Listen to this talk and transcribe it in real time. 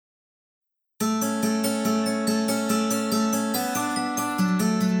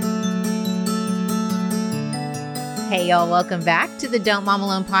Hey, y'all, welcome back to the Don't Mom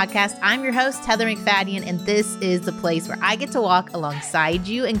Alone podcast. I'm your host, Heather McFadden, and this is the place where I get to walk alongside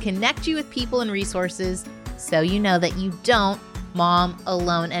you and connect you with people and resources so you know that you don't mom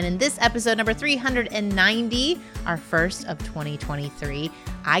alone. And in this episode number 390, our first of 2023,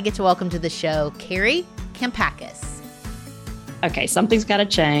 I get to welcome to the show Carrie Kampakis. Okay, something's got to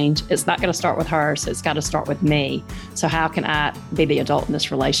change. It's not going to start with her, so it's got to start with me. So how can I be the adult in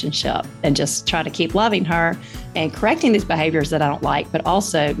this relationship and just try to keep loving her and correcting these behaviors that I don't like, but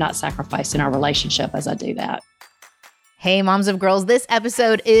also not sacrificing our relationship as I do that? Hey, moms of girls, this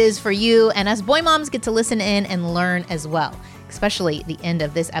episode is for you, and us boy moms get to listen in and learn as well. Especially at the end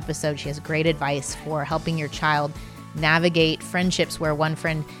of this episode, she has great advice for helping your child navigate friendships where one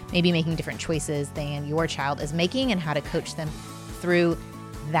friend may be making different choices than your child is making and how to coach them through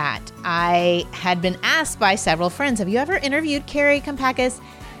that. I had been asked by several friends, have you ever interviewed Carrie Kampakis?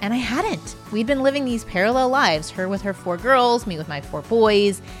 And I hadn't. We'd been living these parallel lives, her with her 4 girls, me with my 4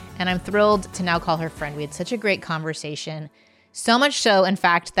 boys, and I'm thrilled to now call her friend. We had such a great conversation. So much so, in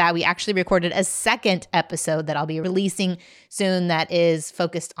fact, that we actually recorded a second episode that I'll be releasing soon that is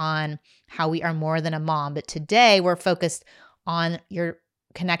focused on how we are more than a mom. But today we're focused on your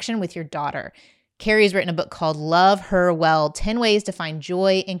connection with your daughter. Carrie's written a book called Love Her Well, 10 Ways to Find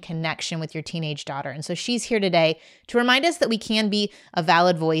Joy in Connection with Your Teenage Daughter. And so she's here today to remind us that we can be a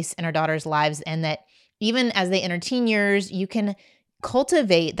valid voice in our daughters' lives and that even as they enter teen years, you can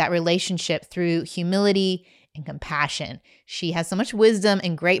cultivate that relationship through humility and compassion. She has so much wisdom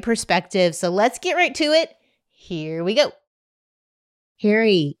and great perspective. So let's get right to it. Here we go.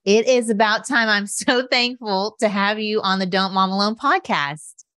 Carrie, it is about time. I'm so thankful to have you on the Don't Mom Alone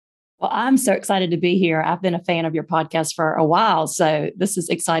podcast. Well, I'm so excited to be here. I've been a fan of your podcast for a while, so this is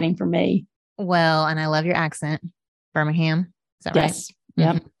exciting for me. Well, and I love your accent. Birmingham. Is that yes. right?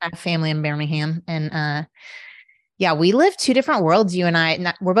 Yep. Mm-hmm. I have family in Birmingham. And yeah, we live 2 different worlds, you and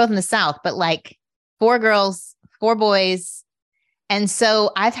I. We're both in the South, but like 4 girls, 4 boys. And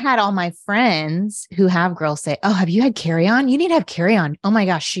so I've had all my friends who have girls say, oh, have you had Carrie on? You need to have Carrie on. Oh my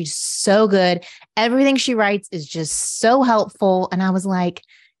gosh, she's so good. Everything she writes is just so helpful. And I was like,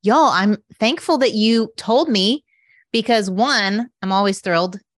 y'all, I'm thankful that you told me because 1, I'm always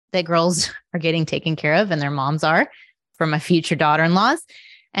thrilled that girls are getting taken care of and their moms are for my future daughter-in-laws.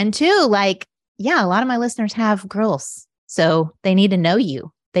 And 2, like, yeah, a lot of my listeners have girls, so they need to know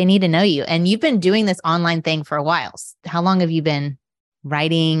you. They need to know you. And you've been doing this online thing for a while. How long have you been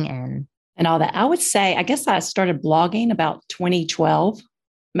writing and all that? I would say, I guess I started blogging about 2012,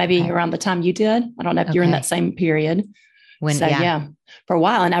 maybe around the time you did. I don't know if you're in that same period. Yeah, for a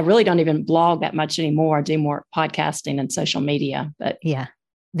while. And I really don't even blog that much anymore. I do more podcasting and social media, but yeah,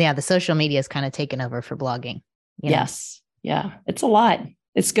 the social media is kind of taken over for blogging. Yes. Yeah. It's a lot.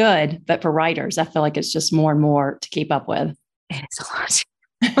 It's good. But for writers, I feel like it's just more and more to keep up with. It's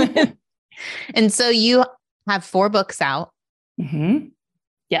a lot. And so you have 4 books out. Mm-hmm.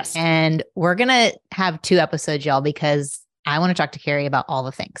 Yes. And we're going to have 2 episodes, y'all, because I want to talk to Carrie about all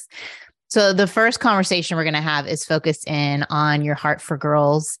the things. So the first conversation we're going to have is focused in on your heart for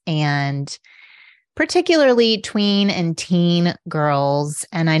girls and particularly tween and teen girls.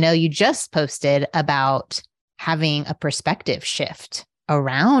 And I know you just posted about having a perspective shift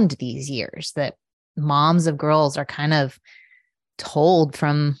around these years that moms of girls are kind of told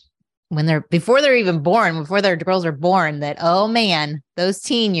from when before they're even born, before their girls are born, that, oh man, those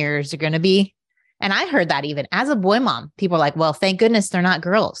teen years are going to be. And I heard that even as a boy mom, people are like, well, thank goodness they're not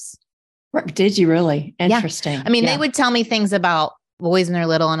girls. Did you really? Interesting. Yeah. I mean, they would tell me things about boys when they're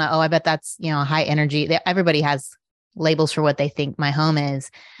little and, oh, I bet that's, high energy. Everybody has labels for what they think my home is.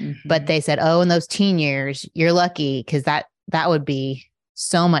 Mm-hmm. But they said, oh, in those teen years, you're lucky because that would be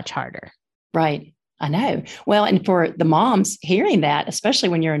so much harder. Right. I know. Well, and for the moms hearing that, especially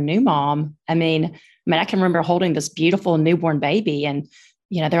when you're a new mom, I mean, I can remember holding this beautiful newborn baby and,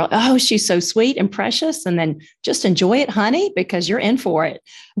 they're like, oh, she's so sweet and precious. And then just enjoy it, honey, because you're in for it.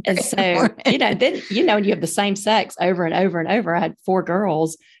 And so, then, you have the same sex over and over and over. I had 4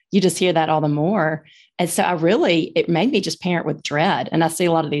 girls. You just hear that all the more. And so it made me just parent with dread. And I see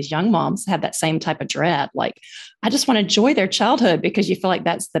a lot of these young moms have that same type of dread. Like, I just want to enjoy their childhood because you feel like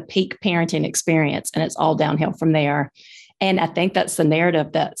that's the peak parenting experience and it's all downhill from there. And I think that's the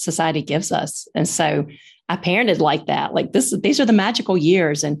narrative that society gives us. And so I parented like that. Like these are the magical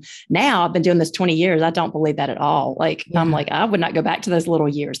years. And now I've been doing this 20 years. I don't believe that at all. I'm like, I would not go back to those little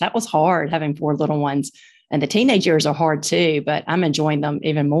years. That was hard having 4 little ones. And the teenage years are hard too, but I'm enjoying them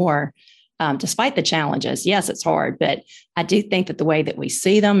even more. Despite the challenges. Yes, it's hard, but I do think that the way that we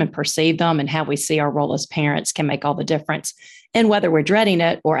see them and perceive them and how we see our role as parents can make all the difference in whether we're dreading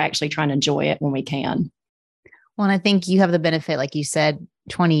it or actually trying to enjoy it when we can. Well, and I think you have the benefit, like you said,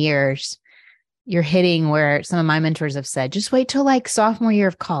 20 years, you're hitting where some of my mentors have said, just wait till like sophomore year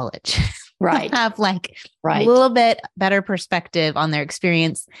of college. Right. Have like Right. a little bit better perspective on their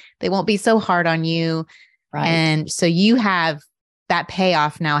experience. They won't be so hard on you. Right. And so you have that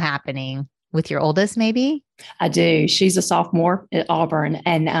payoff now happening with your oldest, maybe? I do. She's a sophomore at Auburn.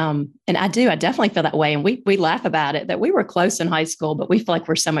 And I definitely feel that way. And we laugh about it that we were close in high school, but we feel like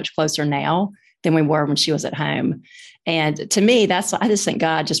we're so much closer now than we were when she was at home. And to me, I just think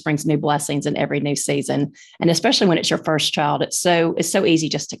God just brings new blessings in every new season. And especially when it's your first child, it's so easy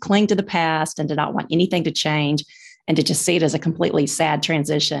just to cling to the past and to not want anything to change and to just see it as a completely sad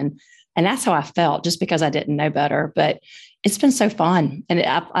transition. And that's how I felt just because I didn't know better. But it's been so fun. And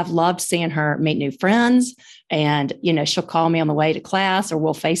I've loved seeing her meet new friends. And, she'll call me on the way to class or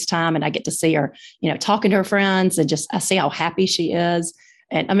we'll FaceTime and I get to see her, talking to her friends and I see how happy she is.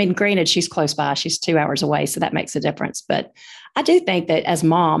 And I mean, granted, she's close by, she's 2 hours away, so that makes a difference. But I do think that as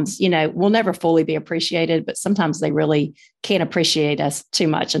moms, we'll never fully be appreciated, but sometimes they really can't appreciate us too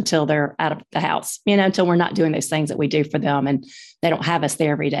much until they're out of the house, until we're not doing those things that we do for them and they don't have us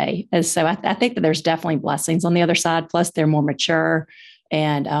there every day. And so I think that there's definitely blessings on the other side. Plus they're more mature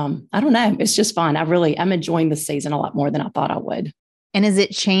and I don't know, it's just fun. I'm enjoying this season a lot more than I thought I would. And is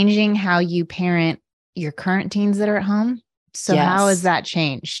it changing how you parent your current teens that are at home? So Yes. How has that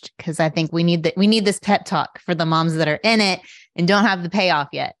changed? Because I think we need this pep talk for the moms that are in it and don't have the payoff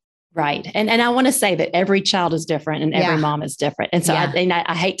yet. Right. And I want to say that every child is different and every mom is different. And so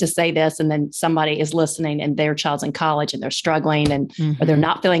I hate to say this, and then somebody is listening and their child's in college and they're struggling and or they're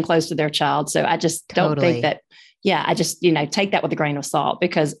not feeling close to their child. So I just don't think that, I just, take that with a grain of salt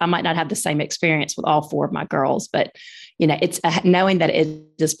because I might not have the same experience with all 4 of my girls, but it's knowing that it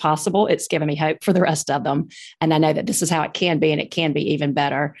is possible. It's given me hope for the rest of them. And I know that this is how it can be, and it can be even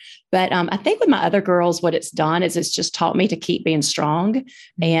better. But I think with my other girls, what it's done is it's just taught me to keep being strong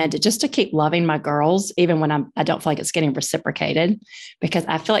and just to keep loving my girls, even when I don't feel like it's getting reciprocated, because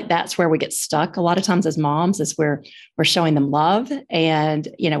I feel like that's where we get stuck a lot of times as moms is where we're showing them love and,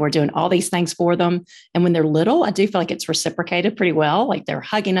 we're doing all these things for them. And when they're little, I do feel like it's reciprocated pretty well. Like they're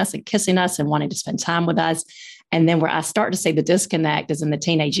hugging us and kissing us and wanting to spend time with us. And then where I start to see the disconnect is in the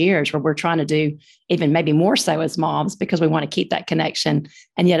teenage years where we're trying to do even maybe more so as moms because we want to keep that connection.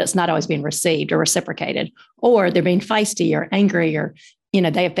 And yet it's not always being received or reciprocated, or they're being feisty or angry or,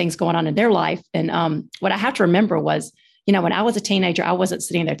 they have things going on in their life. And what I have to remember was, when I was a teenager, I wasn't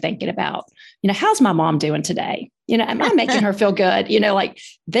sitting there thinking about, how's my mom doing today? Am I making her feel good? Like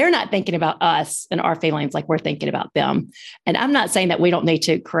they're not thinking about us and our feelings like we're thinking about them. And I'm not saying that we don't need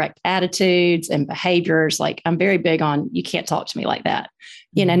to correct attitudes and behaviors. Like I'm very big on, you can't talk to me like that.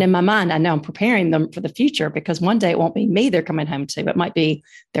 And in my mind, I know I'm preparing them for the future because one day it won't be me they're coming home to. It might be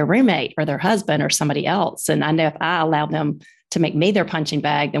their roommate or their husband or somebody else. And I know if I allow them to make me their punching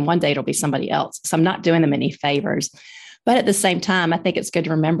bag, then one day it'll be somebody else. So I'm not doing them any favors. But at the same time, I think it's good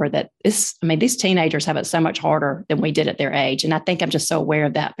to remember that these teenagers have it so much harder than we did at their age. And I think I'm just so aware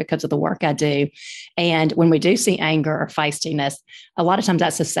of that because of the work I do. And when we do see anger or feistiness, a lot of times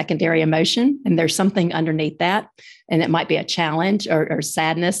that's a secondary emotion and there's something underneath that. And it might be a challenge or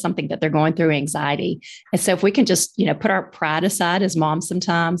sadness, something that they're going through, anxiety. And so if we can just, put our pride aside as moms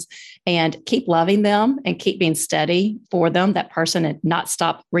sometimes and keep loving them and keep being steady for them, that person, and not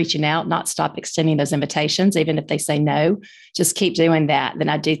stop reaching out, not stop extending those invitations, even if they say no, just keep doing that, then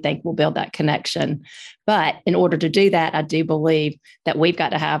I do think we'll build that connection. But in order to do that, I do believe that we've got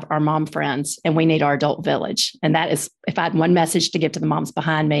to have our mom friends and we need our adult village. And that is, if I had one message to give to the moms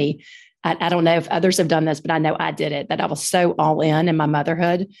behind me, I don't know if others have done this, but I know I did it, that I was so all in my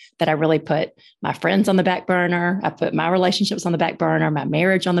motherhood that I really put my friends on the back burner. I put my relationships on the back burner, my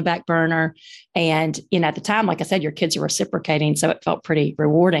marriage on the back burner. And, at the time, like I said, your kids are reciprocating. So it felt pretty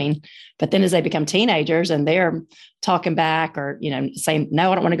rewarding. But then as they become teenagers and they're talking back or, saying,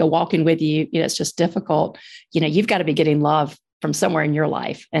 no, I don't want to go walking with you, it's just difficult. You've got to be getting love from somewhere in your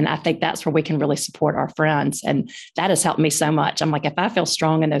life. And I think that's where we can really support our friends. And that has helped me so much. I'm like, if I feel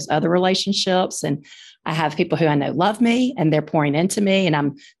strong in those other relationships and I have people who I know love me and they're pouring into me and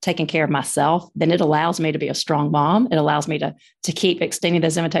I'm taking care of myself, then it allows me to be a strong mom. It allows me to keep extending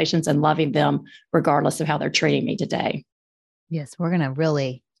those invitations and loving them regardless of how they're treating me today. Yes, we're going to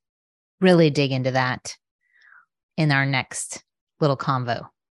really, really dig into that in our next little convo.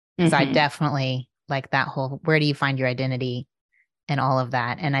 Because I definitely like that whole, where do you find your identity? And all of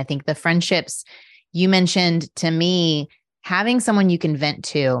that. And I think the friendships you mentioned, to me, having someone you can vent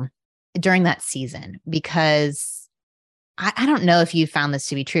to during that season, because I don't know if you found this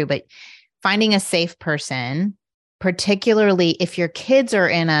to be true, but finding a safe person particularly if your kids are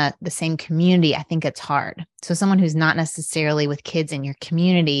in the same community, I think it's hard. So someone who's not necessarily with kids in your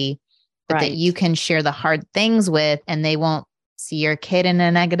community, but that you can share the hard things with, and they won't see your kid in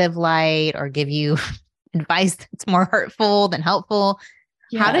a negative light or give you advice that's more hurtful than helpful.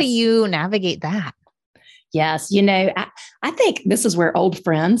 Yes. How do you navigate that? Yes. I think this is where old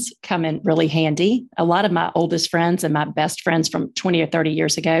friends come in really handy. A lot of my oldest friends and my best friends from 20 or 30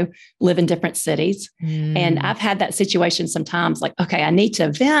 years ago live in different cities. And I've had that situation sometimes like, okay, I need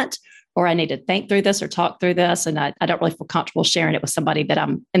to vent or I need to think through this or talk through this. And I don't really feel comfortable sharing it with somebody that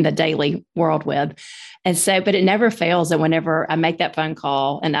I'm in the daily world with. And so, but it never fails that whenever I make that phone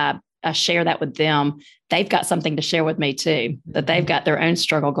call and I share that with them, they've got something to share with me too, that they've got their own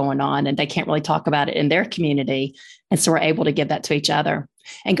struggle going on and they can't really talk about it in their community. And so we're able to give that to each other.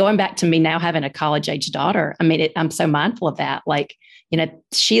 And going back to me now having a college age daughter, I mean, I'm so mindful of that. Like,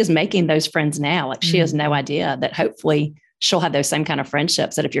 she is making those friends now. Like she has no idea that hopefully she'll have those same kind of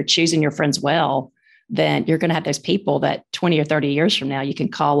friendships, that if you're choosing your friends well, then you're going to have those people that 20 or 30 years from now, you can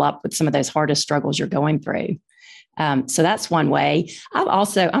call up with some of those hardest struggles you're going through. So that's one way.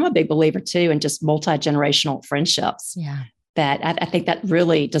 I'm a big believer too in just multi-generational friendships. Yeah. That I think that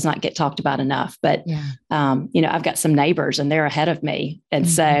really does not get talked about enough. But, I've got some neighbors and they're ahead of me. And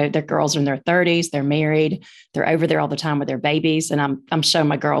so their girls are in their 30s, they're married, they're over there all the time with their babies. And I'm showing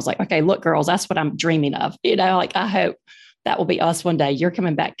my girls like, okay, look, girls, that's what I'm dreaming of. Like I hope that will be us one day. You're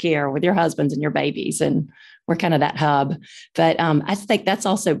coming back here with your husbands and your babies. And we're kind of that hub. But I think that's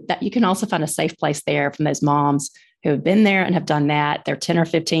also that you can also find a safe place there from those moms who have been there and have done that. They're 10 or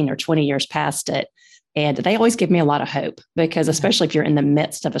 15 or 20 years past it. And they always give me a lot of hope because especially if you're in the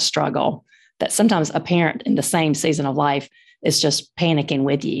midst of a struggle, that sometimes a parent in the same season of life is just panicking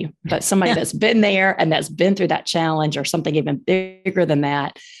with you. But somebody that's been there and that's been through that challenge or something even bigger than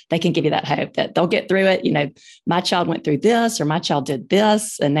that, they can give you that hope that they'll get through it. My child went through this or my child did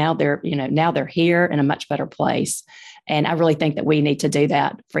this, and now they're here in a much better place. And I really think that we need to do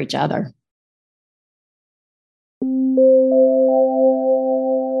that for each other.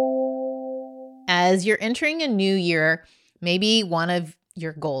 As you're entering a new year, maybe one of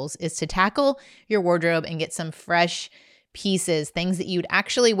your goals is to tackle your wardrobe and get some fresh pieces, things that you'd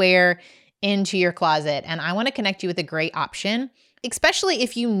actually wear into your closet. And I want to connect you with a great option, especially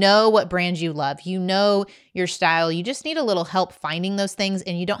if you know what brands you love, you know your style, you just need a little help finding those things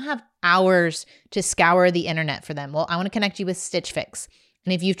and you don't have hours to scour the internet for them. Well, I want to connect you with Stitch Fix.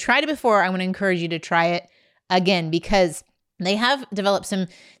 And if you've tried it before, I want to encourage you to try it again because they have developed some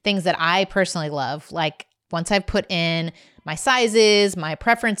things that I personally love. Like once I've put in my sizes, my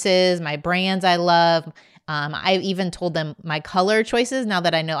preferences, my brands I love, I even told them my color choices. Now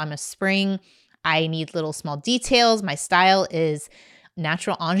that I know I'm a spring, I need little small details. My style is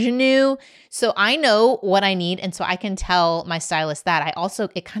natural ingenue. So I know what I need. And so I can tell my stylist that.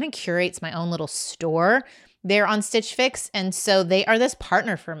 It kind of curates my own little store there on Stitch Fix. And so they are this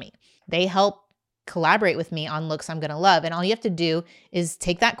partner for me. They help collaborate with me on looks I'm going to love. And all you have to do is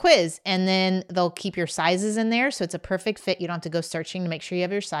take that quiz and then they'll keep your sizes in there. So it's a perfect fit. You don't have to go searching to make sure you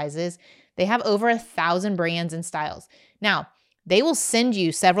have your sizes. They have over 1,000 brands and styles. Now, they will send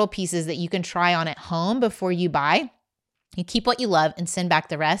you several pieces that you can try on at home before you buy. You keep what you love and send back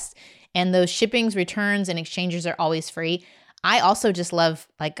the rest. And those shippings, returns, and exchanges are always free. I also just love,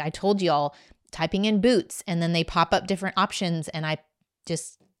 like I told you all, typing in boots and then they pop up different options and I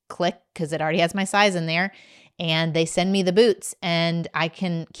just click because it already has my size in there and they send me the boots and I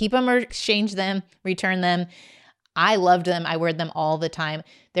can keep them or exchange them, return them. I loved them. I wear them all the time.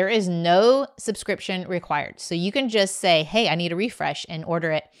 There is no subscription required. So you can just say, hey, I need a refresh and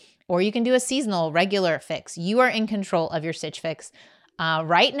order it. Or you can do a seasonal regular fix. You are in control of your Stitch Fix.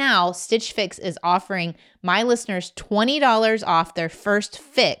 Right now, Stitch Fix is offering my listeners $20 off their first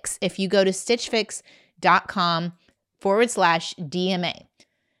fix if you go to stitchfix.com/DMA.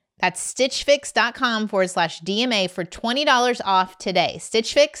 That's stitchfix.com/DMA for $20 off today.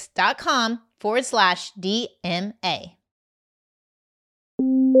 stitchfix.com/DMA.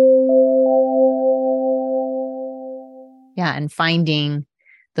 Yeah, and finding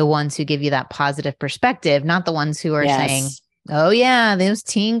the ones who give you that positive perspective, not the ones who are saying, oh yeah, those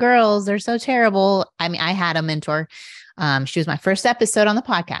teen girls, they're so terrible. I mean, I had a mentor. She was my first episode on the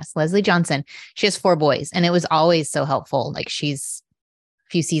podcast, Leslie Johnson. She has 4 boys and it was always so helpful. Like she's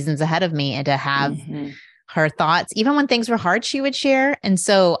a few seasons ahead of me and to have her thoughts, even when things were hard, she would share. And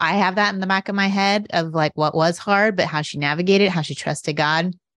so I have that in the back of my head of like what was hard, but how she navigated, how she trusted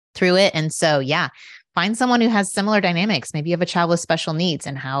God through it. And so, yeah, find someone who has similar dynamics. Maybe you have a child with special needs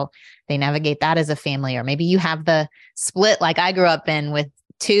and how they navigate that as a family, or maybe you have the split like I grew up in with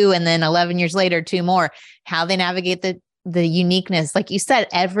two, and then 11 years later, two more, how they navigate the uniqueness. Like you said,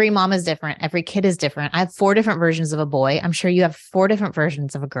 every mom is different. Every kid is different. I have 4 different versions of a boy. I'm sure you have 4 different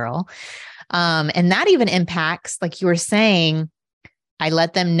versions of a girl. And that even impacts, like you were saying, I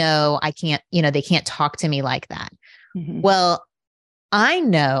let them know I can't, they can't talk to me like that. Mm-hmm. Well, I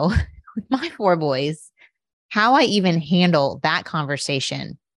know with my 4 boys, how I even handle that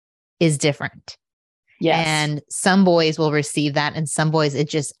conversation is different. Yes. And some boys will receive that, and some boys, it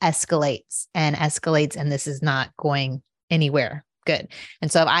just escalates, and this is not going anywhere good.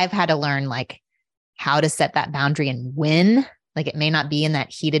 And so I've had to learn like how to set that boundary and when. Like, it may not be in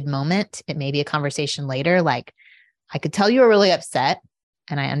that heated moment. It may be a conversation later. Like, I could tell you were really upset,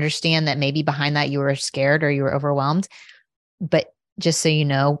 and I understand that maybe behind that you were scared or you were overwhelmed. But just so you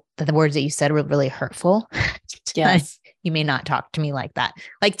know that the words that you said were really hurtful. Yes. You may not talk to me like that.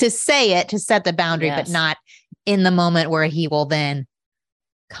 Like, to say it, to set the boundary, yes, but not in the moment where he will then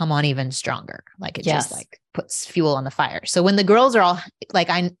come on even stronger. Like, it just like puts fuel on the fire. So when the girls are all like,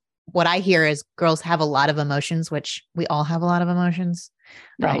 what I hear is girls have a lot of emotions, which we all have a lot of emotions.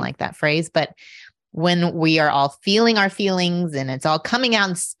 I don't like that phrase, but when we are all feeling our feelings and it's all coming out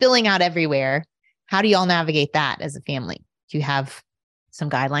and spilling out everywhere, how do you all navigate that as a family? Do you have some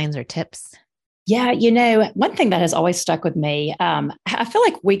guidelines or tips? Yeah. One thing that has always stuck with me, I feel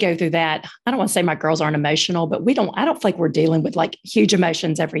like we go through that. I don't want to say my girls aren't emotional, but I don't feel like we're dealing with like huge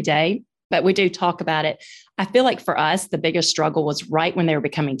emotions every day, but we do talk about it. I feel like for us, the biggest struggle was right when they were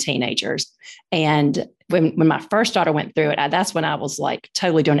becoming teenagers. And when my first daughter went through it, that's when I was like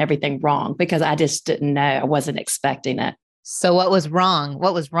totally doing everything wrong because I just didn't know. I wasn't expecting it. So what was wrong?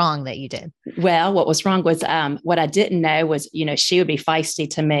 What was wrong that you did? Well, what was wrong was what I didn't know was, she would be feisty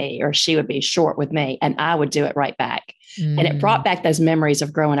to me or she would be short with me and I would do it right back. And it brought back those memories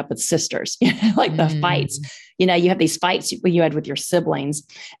of growing up with sisters, like the fights. You have these fights you had with your siblings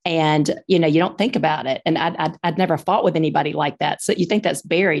and, you don't think about it. And I'd never fought with anybody like that. So you think that's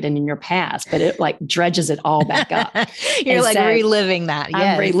buried and in your past, but it like dredges it all back up. You're like reliving that. Yes.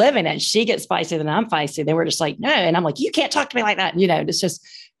 I'm reliving it. She gets feisty, then I'm feisty. Then we're just like, no. And I'm like, you can't talk to me like that. It's just,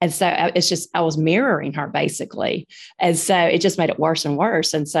 and so I was mirroring her basically. And so it just made it worse and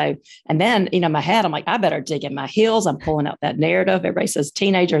worse. And so, and then, in my head, I'm like, I better dig in my heels. I'm pulling out that narrative. Everybody says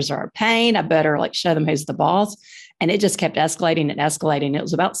teenagers are a pain. I better like show them who's the boss. And it just kept escalating and escalating. It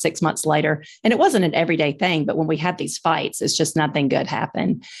was about 6 months later. And it wasn't an everyday thing, but when we had these fights, it's just nothing good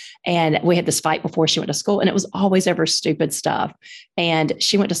happened. And we had this fight before she went to school and it was always over stupid stuff. And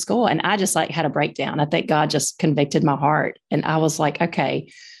she went to school and I just like had a breakdown. I think God just convicted my heart. And I was like,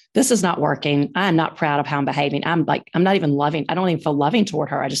 okay, this is not working. I'm not proud of how I'm behaving. I'm not even loving. I don't even feel loving toward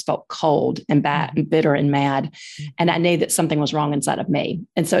her. I just felt cold and bad and bitter and mad. And I knew that something was wrong inside of me.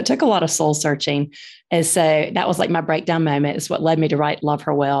 And so it took a lot of soul searching. And so that was like my breakdown moment. It's what led me to write Love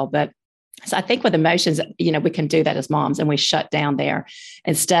Her Well. But so I think with emotions, we can do that as moms and we shut down there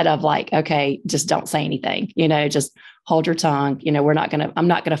instead of like, okay, just don't say anything, just hold your tongue. I'm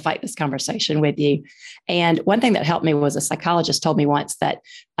not going to fight this conversation with you. And one thing that helped me was a psychologist told me once that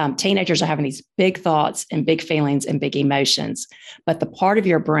teenagers are having these big thoughts and big feelings and big emotions, but the part of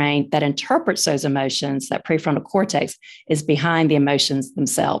your brain that interprets those emotions, that prefrontal cortex, is behind the emotions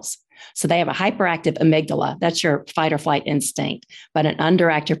themselves. So they have a hyperactive amygdala, that's your fight or flight instinct, but an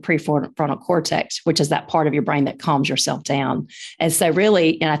underactive prefrontal cortex, which is that part of your brain that calms yourself down. And so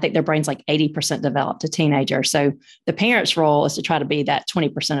really, and I think their brain's like 80% developed to teenager. So the parent's role is to try to be that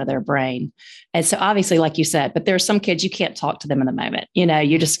 20% of their brain. And so obviously, like you said, but there are some kids, you can't talk to them in the moment.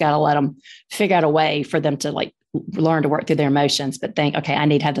 You just got to let them figure out a way for them to like learn to work through their emotions, but think, okay, I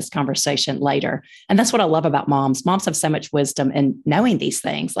need to have this conversation later. And that's what I love about moms. Moms have so much wisdom in knowing these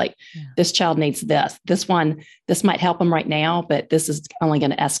things. Like this child needs this, this might help them right now, but this is only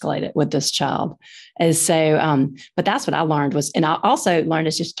going to escalate it with this child. And so, but that's what I learned and I also learned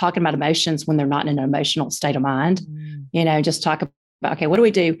is just talking about emotions when they're not in an emotional state of mind, just talk about, okay, what do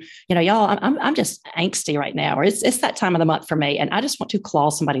we do? Y'all, I'm just angsty right now, or it's that time of the month for me. And I just want to claw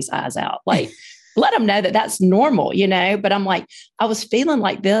somebody's eyes out. Like, let them know that that's normal, but I'm like, I was feeling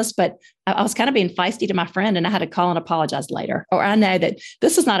like this, but I was kind of being feisty to my friend and I had to call and apologize later. Or I know that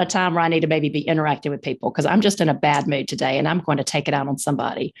this is not a time where I need to maybe be interacting with people because I'm just in a bad mood today and I'm going to take it out on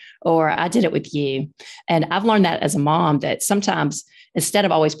somebody, or I did it with you. And I've learned that as a mom that sometimes instead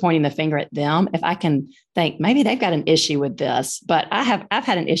of always pointing the finger at them, if I can think maybe they've got an issue with this, but I've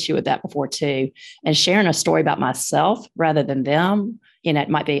had an issue with that before too. And sharing a story about myself rather than them, it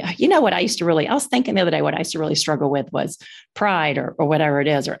might be, what I was thinking the other day, what I used to really struggle with was pride or whatever it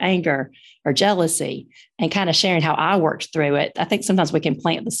is, or anger or jealousy, and kind of sharing how I worked through it. I think sometimes we can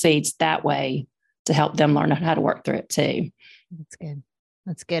plant the seeds that way to help them learn how to work through it too. That's good.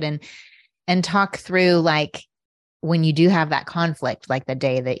 That's good. And talk through like when you do have that conflict, like the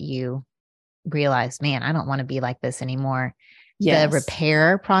day that you realize, man, I don't want to be like this anymore. Yes. The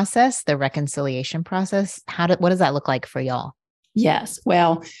repair process, the reconciliation process, what does that look like for y'all? Yes.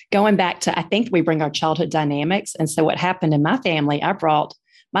 Well, going back to, I think we bring our childhood dynamics. And so what happened in my family, I brought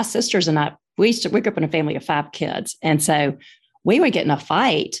my sisters and I, we grew up in a family of 5 kids. And so we would get in a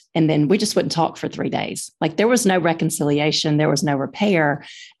fight and then we just wouldn't talk for 3 days. Like there was no reconciliation, there was no repair.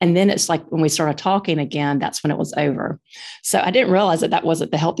 And then it's like when we started talking again, that's when it was over. So I didn't realize that that wasn't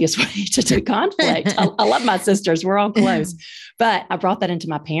the healthiest way to do conflict. I love my sisters. We're all close. But I brought that into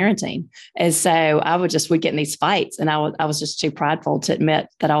my parenting. And so we'd get in these fights and I was just too prideful to admit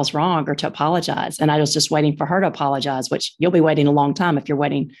that I was wrong or to apologize. And I was just waiting for her to apologize, which you'll be waiting a long time if you're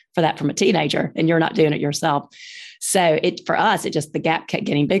waiting for that from a teenager and you're not doing it yourself. So for us, the gap kept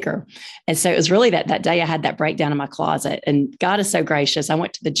getting bigger. And so it was really that day I had that breakdown in my closet, and God is so gracious. I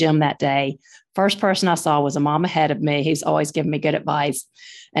went to the gym that day. First person I saw was a mom ahead of me. Who's always given me good advice.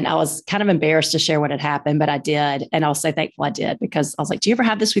 And I was kind of embarrassed to share what had happened, but I did. And I was so thankful I did, because I was like, do you ever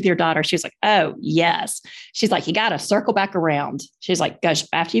have this with your daughter? She was like, oh, yes. She's like, you got to circle back around. She's like, gosh,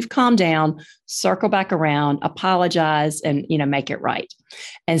 after you've calmed down, circle back around, apologize, and, make it right.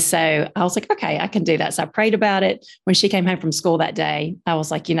 And so I was like, okay, I can do that. So I prayed about it. When she came home from school that day, I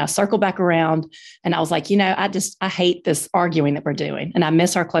was like, circle back around. And I was like, I hate this arguing that we're doing. And I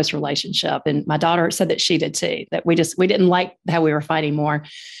miss our close relationship. And my daughter said that she did too, that we didn't like how we were fighting more.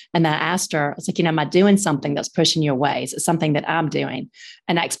 And I asked her, I was like, am I doing something that's pushing you away? Is it something that I'm doing?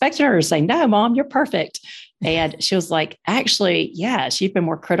 And I expected her to say, no, Mom, you're perfect. And she was like, actually, yes, you've been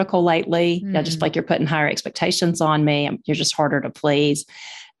more critical lately. Just like you're putting higher expectations on me. You're just harder to please.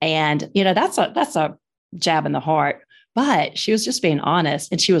 And, that's a jab in the heart. But she was just being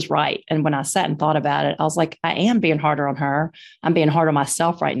honest, and she was right. And when I sat and thought about it, I was like, I am being harder on her. I'm being hard on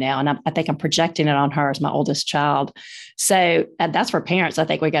myself right now. And I think I'm projecting it on her as my oldest child. So that's for parents. I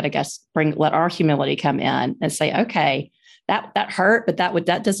think we got to let our humility come in and say, okay, that hurt, but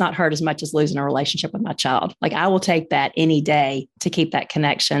that does not hurt as much as losing a relationship with my child. Like I will take that any day to keep that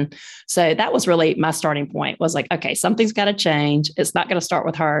connection. So that was really my starting point, was like, okay, something's got to change. It's not going to start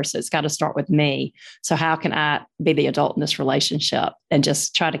with her. So it's got to start with me. So how can I be the adult in this relationship and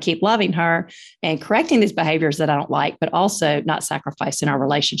just try to keep loving her and correcting these behaviors that I don't like, but also not sacrificing our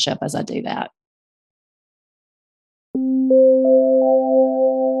relationship as I do that.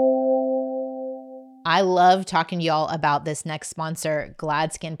 I love talking to y'all about this next sponsor,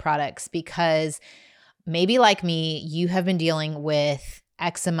 GladSkin products, because maybe like me, you have been dealing with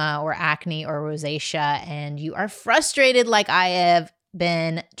eczema or acne or rosacea, and you are frustrated like I have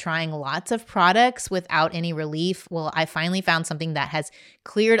been, trying lots of products without any relief. Well, I finally found something that has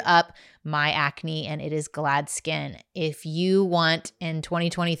cleared up my acne, and it is GladSkin. If you want in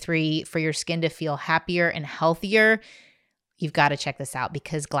 2023 for your skin to feel happier and healthier, you've got to check this out,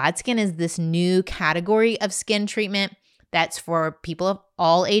 because GladSkin is this new category of skin treatment that's for people of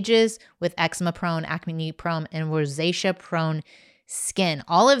all ages with eczema-prone, acne-prone, and rosacea-prone skin.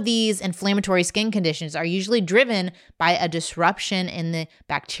 All of these inflammatory skin conditions are usually driven by a disruption in the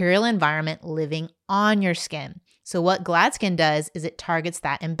bacterial environment living on your skin. So what GladSkin does is it targets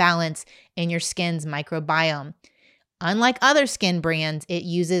that imbalance in your skin's microbiome. Unlike other skin brands, it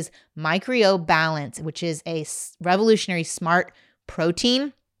uses MicroBalance, which is a revolutionary smart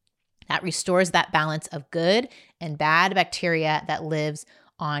protein that restores that balance of good and bad bacteria that lives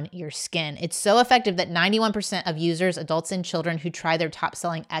on your skin. It's so effective that 91% of users, adults and children who try their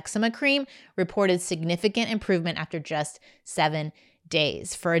top-selling eczema cream, reported significant improvement after just 7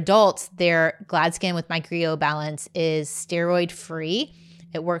 days. For adults, their GladSkin with MicroBalance is steroid-free.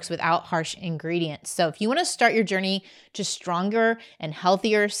 It works without harsh ingredients. So if you want to start your journey to stronger and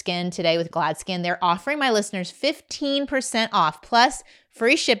healthier skin today with GladSkin, they're offering my listeners 15% off plus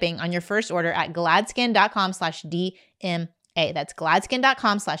free shipping on your first order at gladskin.com/DMA. That's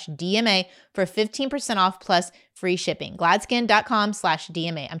gladskin.com/DMA for 15% off plus free shipping.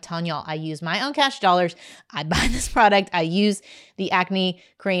 Gladskin.com/DMA. I'm telling y'all, I use my own cash dollars. I buy this product. I use the acne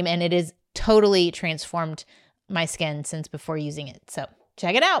cream, and it has totally transformed my skin since before using it. So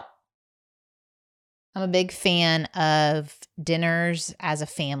check it out. I'm a big fan of dinners as a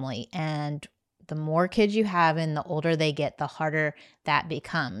family, and the more kids you have and the older they get, the harder that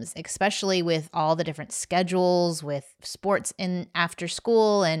becomes, especially with all the different schedules with sports in after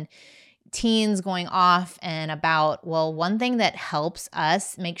school and teens going off and about. Well, one thing that helps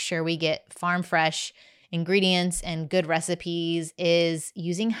us make sure we get farm fresh ingredients and good recipes is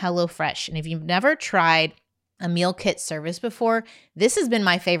using HelloFresh. And if you've never tried a meal kit service before, this has been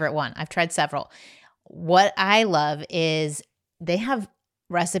my favorite one. I've tried several. What I love is they have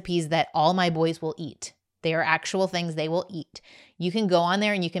recipes that all my boys will eat. They are actual things they will eat. You can go on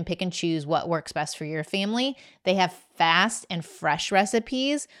there and you can pick and choose what works best for your family. They have fast and fresh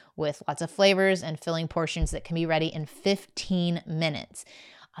recipes with lots of flavors and filling portions that can be ready in 15 minutes.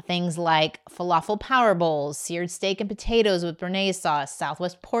 Things like falafel power bowls, seared steak and potatoes with béarnaise sauce,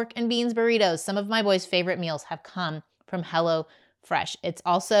 Southwest pork and beans burritos. Some of my boys' favorite meals have come from HelloFresh. It's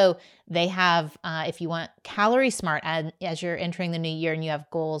also, they have, if you want Calorie Smart as you're entering the new year and you have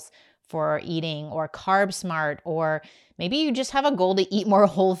goals for eating, or Carb Smart, or maybe you just have a goal to eat more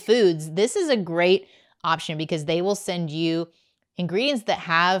whole foods. This is a great option because they will send you ingredients that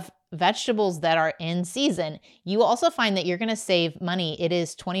have vegetables that are in season. You will also find that you're going to save money. It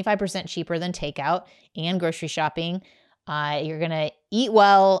is 25% cheaper than takeout and grocery shopping. You're going to eat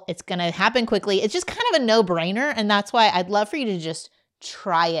well. It's going to happen quickly. It's just kind of a no-brainer. And that's why I'd love for you to just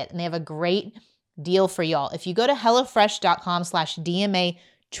try it. And they have a great deal for y'all. If you go to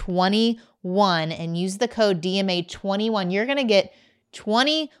HelloFresh.com/DMA21 and use the code DMA21, you're going to get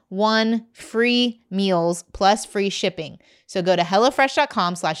 21 free meals plus free shipping. So go to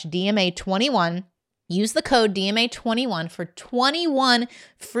HelloFresh.com/DMA21, use the code DMA21 for 21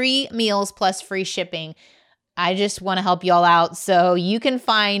 free meals plus free shipping. I just want to help y'all out so you can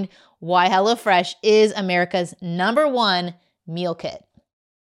find why HelloFresh is America's #1 meal kit.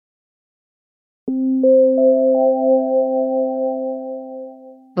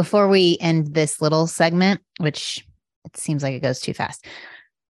 Before we end this little segment, which it seems like it goes too fast,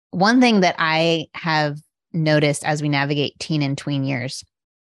 one thing that I have noticed as we navigate teen and tween years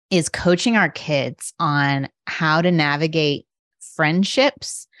is coaching our kids on how to navigate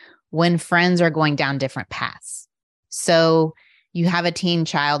friendships when friends are going down different paths. So you have a teen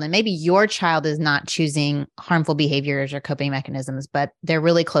child and maybe your child is not choosing harmful behaviors or coping mechanisms, but their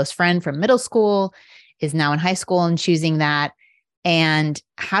really close friend from middle school is now in high school and choosing that. And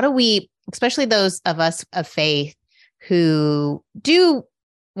how do we, especially those of us of faith who do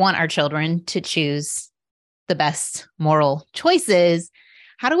want our children to choose the best moral choices,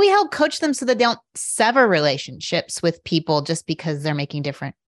 how do we help coach them so that they don't sever relationships with people just because they're making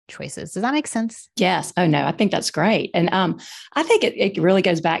different choices? Does that make sense? Yes. Oh, no, I think that's great. And I think it really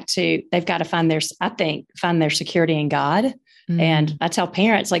goes back to, they've got to find their security in God. And I tell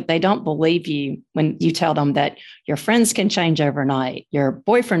parents, like, they don't believe you when you tell them that your friends can change overnight, your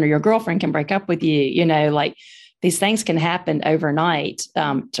boyfriend or your girlfriend can break up with you, like these things can happen overnight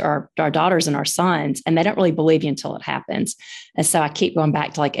to our daughters and our sons, and they don't really believe you until it happens. And so I keep going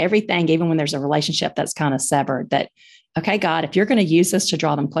back to like everything, even when there's a relationship that's kind of severed, that, okay, God, if you're going to use this to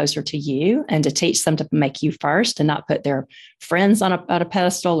draw them closer to you and to teach them to make you first and not put their friends on a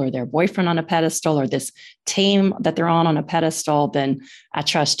pedestal or their boyfriend on a pedestal or this team that they're on a pedestal, then I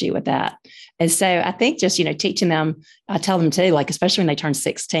trust you with that. And so I think just, teaching them, I tell them too, like, especially when they turn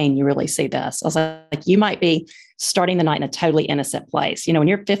 16, you really see this. I was like, you might be starting the night in a totally innocent place. When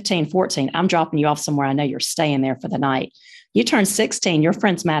you're 15, 14, I'm dropping you off somewhere. I know you're staying there for the night. You turn 16, your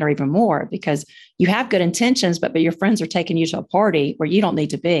friends matter even more because you have good intentions, but your friends are taking you to a party where you don't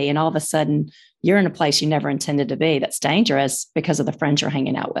need to be. And all of a sudden you're in a place you never intended to be. That's dangerous because of the friends you're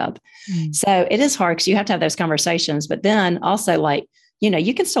hanging out with. So it is hard because you have to have those conversations, but then also like,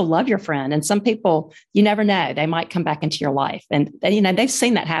 you can still love your friend. And some people, you never know, they might come back into your life. And, they've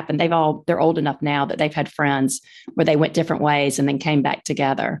seen that happen. They're old enough now that they've had friends where they went different ways and then came back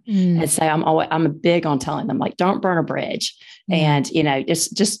together. And so I'm big on telling them, like, don't burn a bridge. And,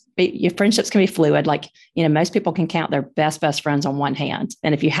 just your friendships can be fluid. Like, most people can count their best friends on one hand.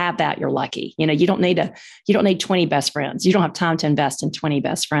 And if you have that, you're lucky. You don't need 20 best friends. You don't have time to invest in 20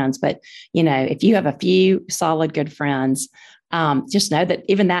 best friends. But, if you have a few solid, good friends, just know that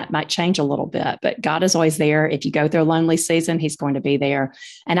even that might change a little bit, but God is always there. If you go through a lonely season, he's going to be there.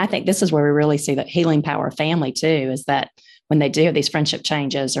 And I think this is where we really see the healing power of family too, is that when they do have these friendship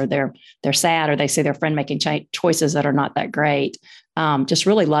changes or they're sad or they see their friend making choices that are not that great, just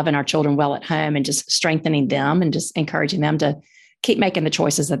really loving our children well at home and just strengthening them and just encouraging them to keep making the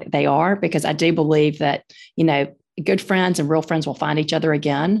choices that they are, because I do believe that, good friends and real friends will find each other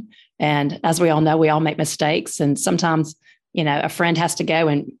again. And as we all know, we all make mistakes. And sometimes a friend has to go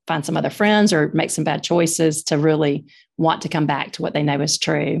and find some other friends or make some bad choices to really want to come back to what they know is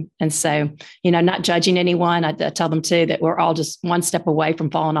true. And so, not judging anyone, I tell them too, that we're all just one step away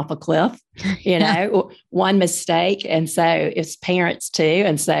from falling off a cliff, one mistake. And so it's parents too.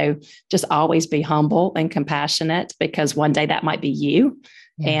 And so just always be humble and compassionate, because one day that might be you.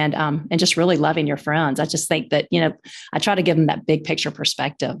 And just really loving your friends. I just think that, I try to give them that big picture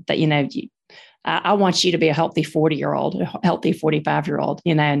perspective that, I want you to be a healthy 40-year-old, a healthy 45-year-old,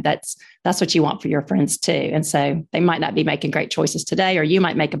 and that's what you want for your friends too. And so they might not be making great choices today, or you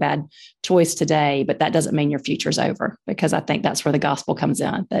might make a bad choice today, but that doesn't mean your future's over, because I think that's where the gospel comes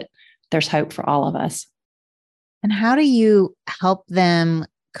in, that there's hope for all of us. And how do you help them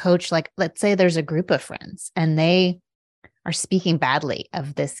coach? Like, let's say there's a group of friends and they are speaking badly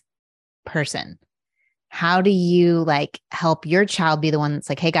of this person. How do you help your child be the one that's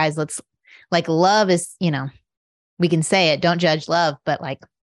like, hey guys, let's love is, we can say it, don't judge, love, but what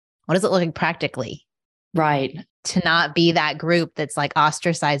does it look like practically? Right. To not be that group that's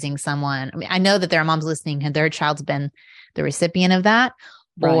ostracizing someone. I mean, I know that there are moms listening and their child's been the recipient of that.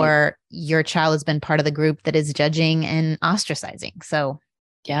 Right. Or your child has been part of the group that is judging and ostracizing. So,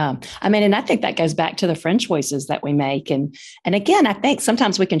 yeah. I mean, and I think that goes back to the friend choices that we make. And again, I think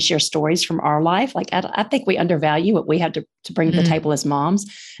sometimes we can share stories from our life. I think we undervalue what we have to bring to the table as moms.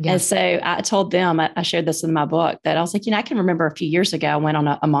 Yeah. And so I told them, I shared this in my book, that I was like, I can remember a few years ago, I went on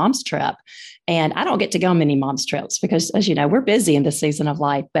a mom's trip, and I don't get to go on many mom's trips because, as you know, we're busy in this season of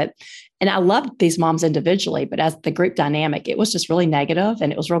life, and I loved these moms individually, but as the group dynamic, it was just really negative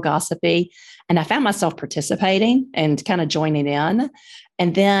and it was real gossipy. And I found myself participating and kind of joining in.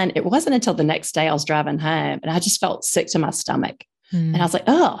 And then it wasn't until the next day I was driving home and I just felt sick to my stomach. And I was like,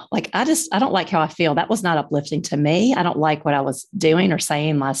 oh, I don't like how I feel. That was not uplifting to me. I don't like what I was doing or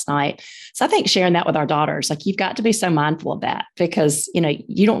saying last night. So I think sharing that with our daughters, you've got to be so mindful of that, because,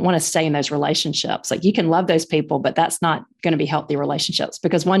 you don't want to stay in those relationships. You can love those people, but that's not going to be healthy relationships,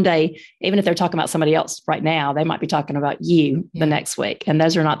 because one day, even if they're talking about somebody else right now, they might be talking about you the next week. And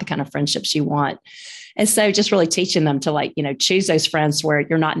those are not the kind of friendships you want. And so just really teaching them to choose those friends where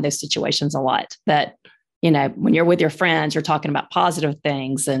you're not in those situations a lot, that, when you're with your friends, you're talking about positive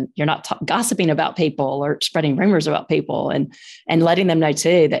things and you're not gossiping about people or spreading rumors about people, and letting them know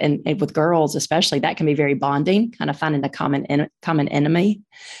too that, and with girls, especially, that can be very bonding, kind of finding a common enemy.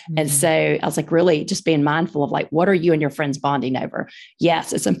 And so I was really just being mindful of what are you and your friends bonding over?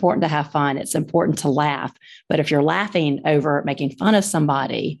 Yes, it's important to have fun. It's important to laugh. But if you're laughing over making fun of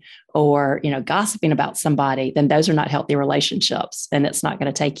somebody or, gossiping about somebody, then those are not healthy relationships. And it's not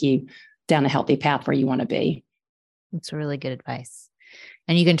going to take you down a healthy path where you want to be. That's really good advice.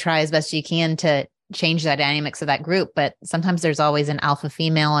 And you can try as best you can to change the dynamics of that group, but sometimes there's always an alpha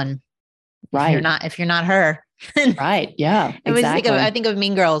female, and if you're not her. Right. Yeah. Exactly. I think of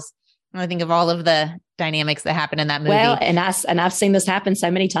Mean Girls. I think of all of the dynamics that happen in that movie. Well, and I've seen this happen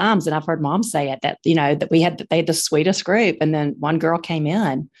so many times, and I've heard moms say it, that, that they had the sweetest group. And then one girl came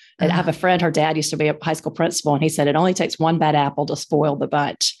in, and I have a friend, her dad used to be a high school principal, and he said, it only takes one bad apple to spoil the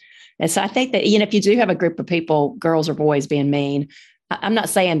bunch. And so I think that, if you do have a group of people, girls or boys, being mean, I'm not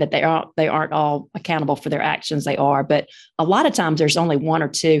saying that they aren't all accountable for their actions. They are, but a lot of times there's only one or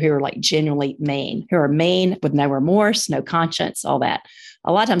two who are genuinely mean, who are mean with no remorse, no conscience, all that.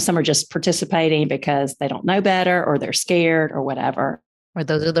 A lot of times some are just participating because they don't know better, or they're scared, or whatever. Or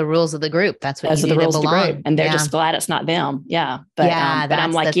those are the rules of the group. That's what those you are do the rules to belong. of the group, and they're just glad it's not them. Yeah, but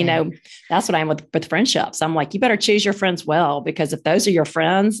I'm that's what I am with friendships. I'm you better choose your friends well, because if those are your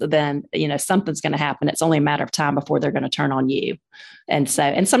friends, then something's going to happen. It's only a matter of time before they're going to turn on you. And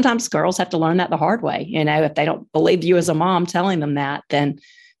sometimes girls have to learn that the hard way. If they don't believe you as a mom telling them that, then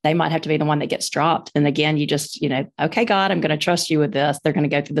they might have to be the one that gets dropped. And again, you just okay, God, I'm going to trust you with this. They're going to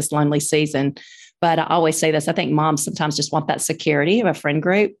go through this lonely season. But I always say this, I think moms sometimes just want that security of a friend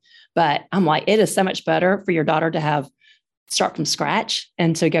group. But I'm it is so much better for your daughter to start from scratch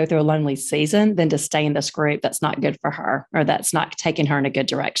and to go through a lonely season than to stay in this group that's not good for her, or that's not taking her in a good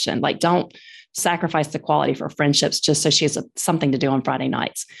direction. Don't sacrifice the quality for friendships just so she has something to do on Friday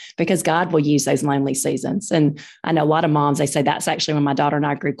nights, because God will use those lonely seasons. And I know a lot of moms, they say that's actually when my daughter and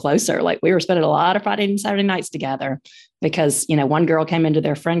I grew closer. We were spending a lot of Friday and Saturday nights together because, one girl came into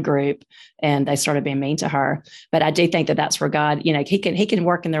their friend group and they started being mean to her. But I do think that that's where God, he can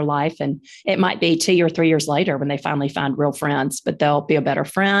work in their life, and it might be 2 or 3 years later when they finally find real friends, but they'll be a better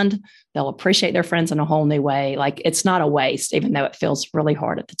friend. They'll appreciate their friends in a whole new way. It's not a waste, even though it feels really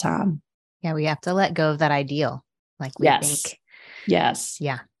hard at the time. Yeah, we have to let go of that ideal. Yes. Yes.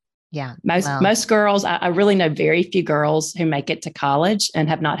 Yeah. Yeah. Most girls, I really know very few girls who make it to college and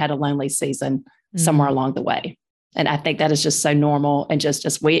have not had a lonely season somewhere along the way. And I think that is just so normal. And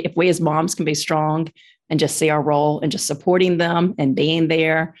if we as moms can be strong and just see our role and just supporting them and being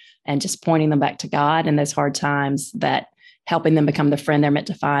there and just pointing them back to God in those hard times, that helping them become the friend they're meant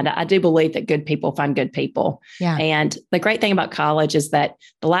to find. I do believe that good people find good people. Yeah. And the great thing about college is that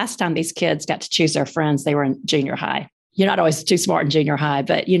the last time these kids got to choose their friends, they were in junior high. you're not always too smart in junior high,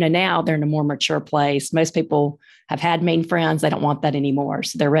 but now they're in a more mature place. Most people have had mean friends. They don't want that anymore.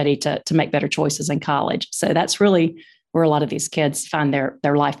 So they're ready to make better choices in college. So that's really where a lot of these kids find their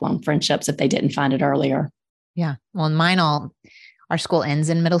lifelong friendships if they didn't find it earlier. Yeah. Well, our school ends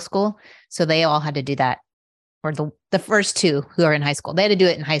in middle school. So they all had to do that. Or the first two who are in high school, they had to do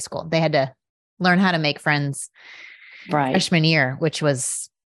it in high school. They had to learn how to make friends freshman year,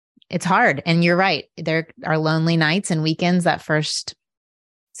 it's hard. And you're right. There are lonely nights and weekends that first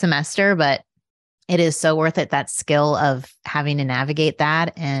semester, but it is so worth it. That skill of having to navigate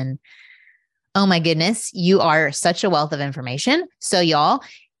that. And oh my goodness, you are such a wealth of information. So y'all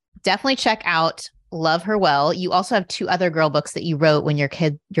definitely check out Love Her Well. You also have 2 other girl books that you wrote when your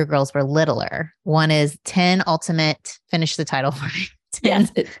girls were littler. One is 10 Ultimate, finish the title for me.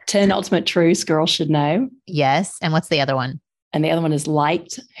 10 Ultimate Truths Girls Should Know. Yes. And what's the other one? And the other one is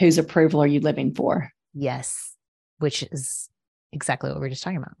Liked, Whose Approval Are You Living For? Yes. Which is exactly what we were just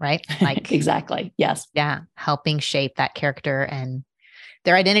talking about, right? Like exactly. Yes. Yeah. Helping shape that character and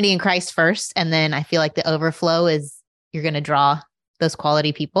their identity in Christ first. And then I feel like the overflow is you're going to draw those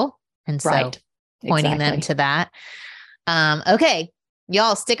quality people. And so pointing them to that. Okay.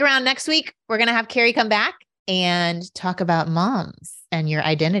 Y'all stick around next week. We're going to have Carrie come back and talk about moms and your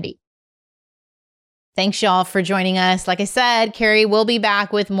identity. Thanks y'all for joining us. Like I said, Carrie will be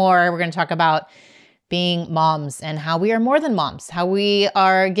back with more. We're going to talk about being moms and how we are more than moms, how we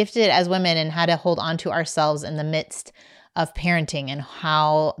are gifted as women and how to hold on to ourselves in the midst of parenting and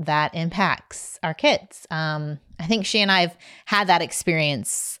how that impacts our kids. I think she and I have had that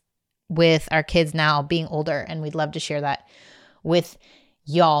experience with our kids now being older, and we'd love to share that with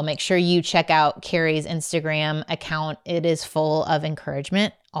y'all. Make sure you check out Carrie's Instagram account. It is full of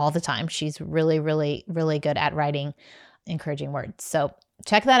encouragement all the time. She's really, really, really good at writing encouraging words. So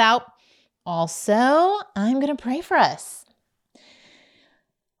check that out. Also, I'm going to pray for us.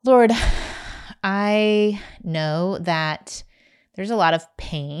 Lord, I know that there's a lot of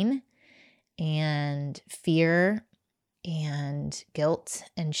pain and fear and guilt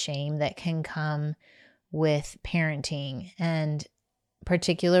and shame that can come with parenting, and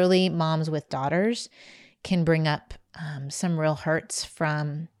particularly moms with daughters can bring up some real hurts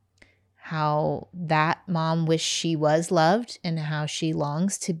from how that mom wished she was loved and how she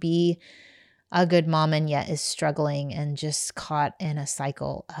longs to be a good mom and yet is struggling and just caught in a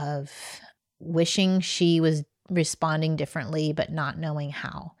cycle of wishing she was responding differently but not knowing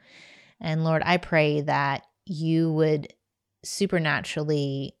how. And Lord, I pray that you would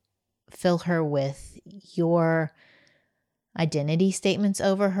supernaturally fill her with your identity statements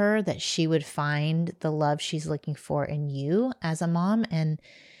over her, that she would find the love she's looking for in you as a mom, and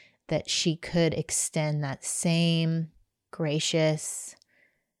that she could extend that same gracious,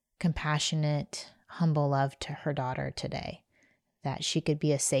 compassionate, humble love to her daughter today, that she could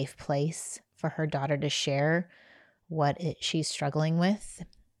be a safe place for her daughter to share what she's struggling with,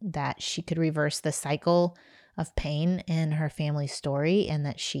 that she could reverse the cycle of pain in her family's story, and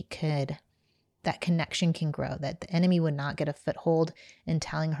that connection can grow, that the enemy would not get a foothold in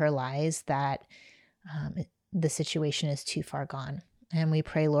telling her lies, that the situation is too far gone. And we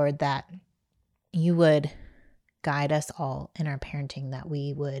pray, Lord, that you would guide us all in our parenting, that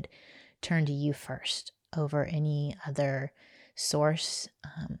we would turn to you first over any other source,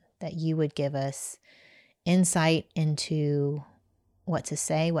 that you would give us insight into what to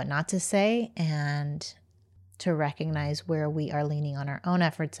say, what not to say, and to recognize where we are leaning on our own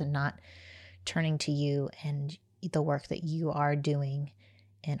efforts and not turning to you and the work that you are doing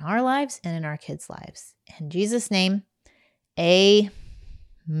in our lives and in our kids' lives. In Jesus' name,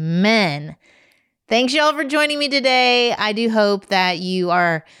 amen. Thanks y'all for joining me today. I do hope that you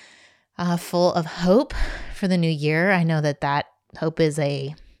are full of hope for the new year. I know that hope is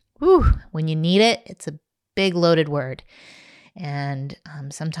when you need it, it's a big loaded word. And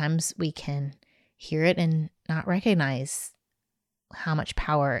sometimes we can hear it and not recognize how much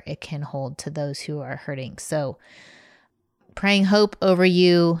power it can hold to those who are hurting. So praying hope over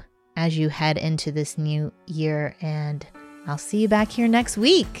you as you head into this new year, and I'll see you back here next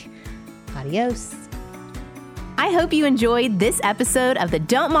week. Adios. I hope you enjoyed this episode of the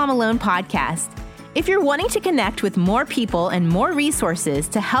Don't Mom Alone podcast. If you're wanting to connect with more people and more resources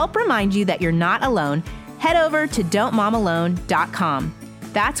to help remind you that you're not alone, head over to don'tmomalone.com.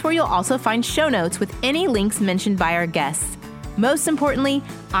 That's where you'll also find show notes with any links mentioned by our guests. Most importantly,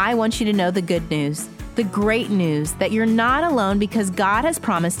 I want you to know the good news, the great news that you're not alone because God has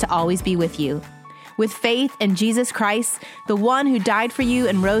promised to always be with you. With faith in Jesus Christ, the one who died for you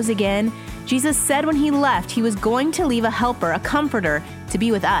and rose again, Jesus said when he left, he was going to leave a helper, a comforter, to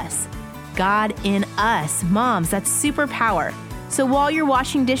be with us. God in us. Moms, that's superpower. So while you're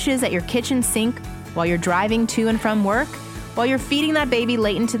washing dishes at your kitchen sink, while you're driving to and from work, while you're feeding that baby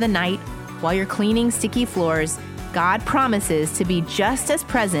late into the night, while you're cleaning sticky floors, God promises to be just as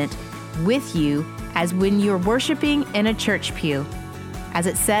present with you as when you're worshiping in a church pew. As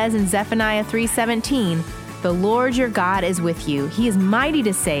it says in Zephaniah 3:17, the Lord your God is with you. He is mighty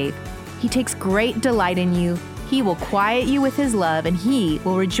to save. He takes great delight in you. He will quiet you with his love, and he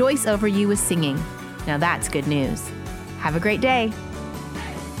will rejoice over you with singing. Now that's good news. Have a great day.